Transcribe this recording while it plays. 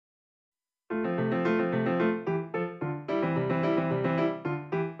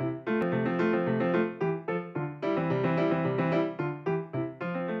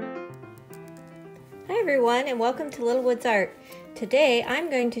everyone, and welcome to Little Woods Art. Today I'm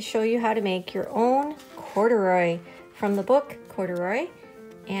going to show you how to make your own corduroy from the book Corduroy,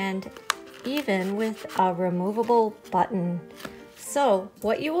 and even with a removable button. So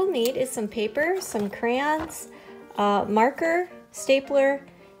what you will need is some paper, some crayons, marker, stapler,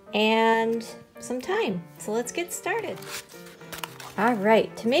 and some time. So let's get started. All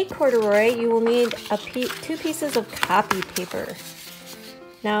right, to make corduroy you will need two pieces of copy paper.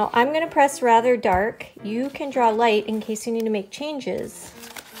 Now I'm going to press rather dark. You can draw light in case you need to make changes.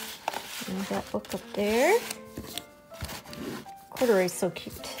 Move that book up there. Corduroy is so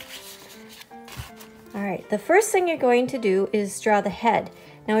cute. All right, the first thing you're going to do is draw the head.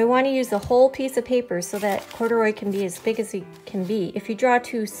 Now we want to use the whole piece of paper so that corduroy can be as big as he can be. If you draw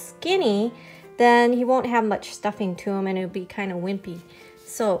too skinny, then he won't have much stuffing to him and it'll be kind of wimpy.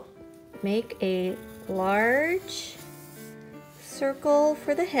 So make a large circle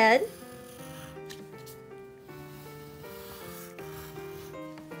for the head.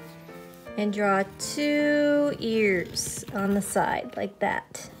 And draw 2 ears on the side like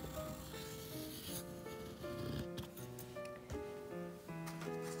that.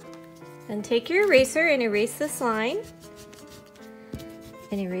 Then take your eraser and erase this line.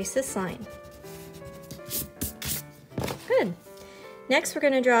 And erase this line. Good. Next we're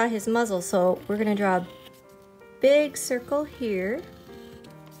going to draw his muzzle. So we're going to draw a big circle here.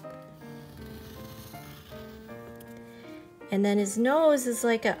 And then his nose is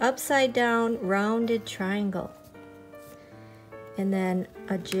like an upside down rounded triangle. And then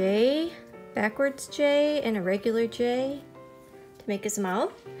a J, backwards J, and a regular J to make his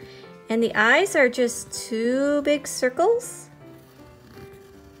mouth. And the eyes are just 2 big circles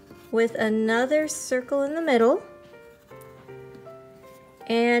with another circle in the middle.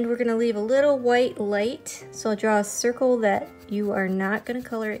 And we're gonna leave a little white light. So I'll draw a circle that you are not gonna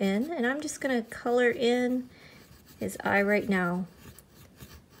color in. And I'm just gonna color in his eye right now.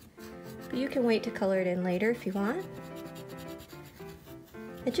 But you can wait to color it in later if you want.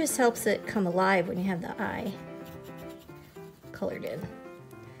 It just helps it come alive when you have the eye colored in.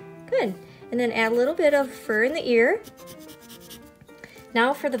 Good. And then add a little bit of fur in the ear.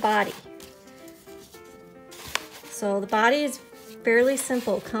 Now for the body. So the body is fairly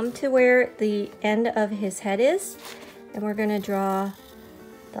simple. Come to where the end of his head is, and we're going to draw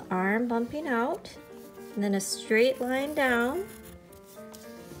the arm bumping out, and then a straight line down,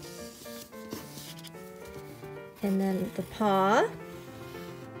 and then the paw.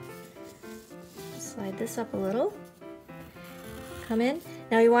 Slide this up a little. Come in.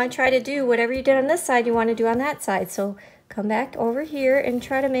 Now you want to try to do whatever you did on this side, you want to do on that side. So come back over here and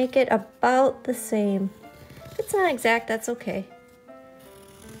try to make it about the same. If it's not exact, that's okay.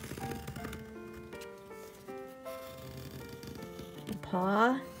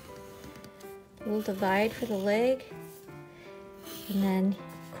 Paw, a little divide for the leg, and then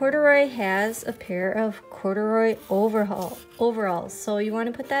corduroy has a pair of corduroy overalls, so you want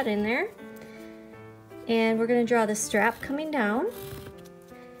to put that in there. And we're going to draw the strap coming down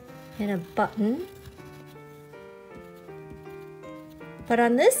and a button. But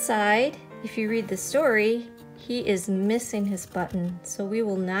on this side, if you read the story, he is missing his button, so we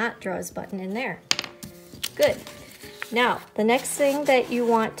will not draw his button in there. Good. Now, the next thing that you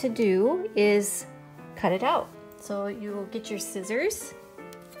want to do is cut it out. So you will get your scissors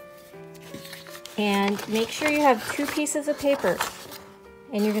and make sure you have 2 pieces of paper.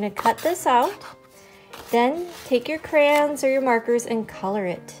 And you're going to cut this out. Then take your crayons or your markers and color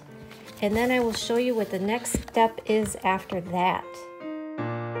it. And then I will show you what the next step is after that.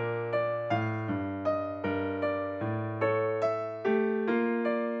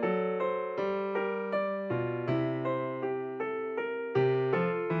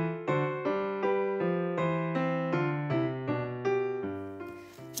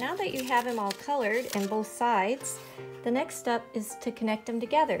 Now that you have him all colored and both sides, the next step is to connect them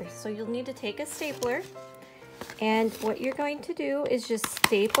together. So you'll need to take a stapler, and what you're going to do is just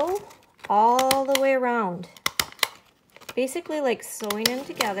staple all the way around. Basically like sewing them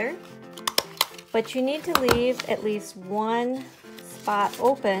together, but you need to leave at least 1 spot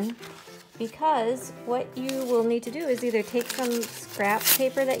open, because what you will need to do is either take some scrap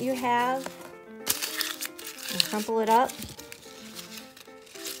paper that you have and crumple it up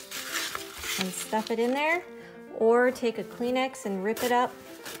and stuff it in there, or take a Kleenex and rip it up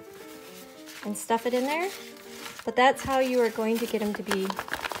and stuff it in there. But that's how you are going to get them to be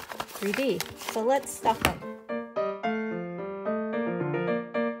 3D. So let's stuff them.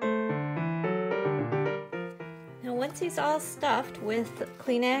 Now once he's all stuffed with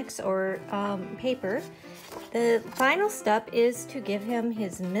Kleenex or paper, the final step is to give him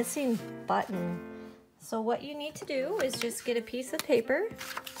his missing button. So what you need to do is just get a piece of paper,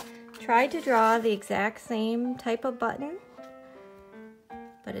 try to draw the exact same type of button,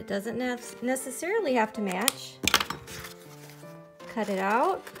 but it doesn't necessarily have to match. Cut it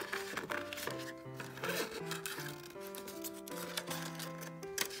out.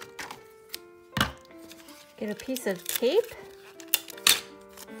 Get a piece of tape,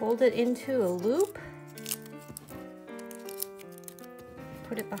 fold it into a loop,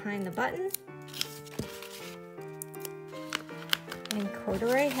 put it behind the button, and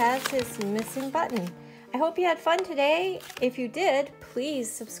Corduroy has his missing button. I hope you had fun today. If you did,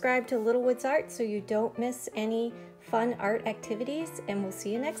 please subscribe to Littlewoods Art so you don't miss any fun art activities, and we'll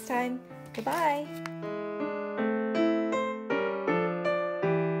see you next time. Goodbye.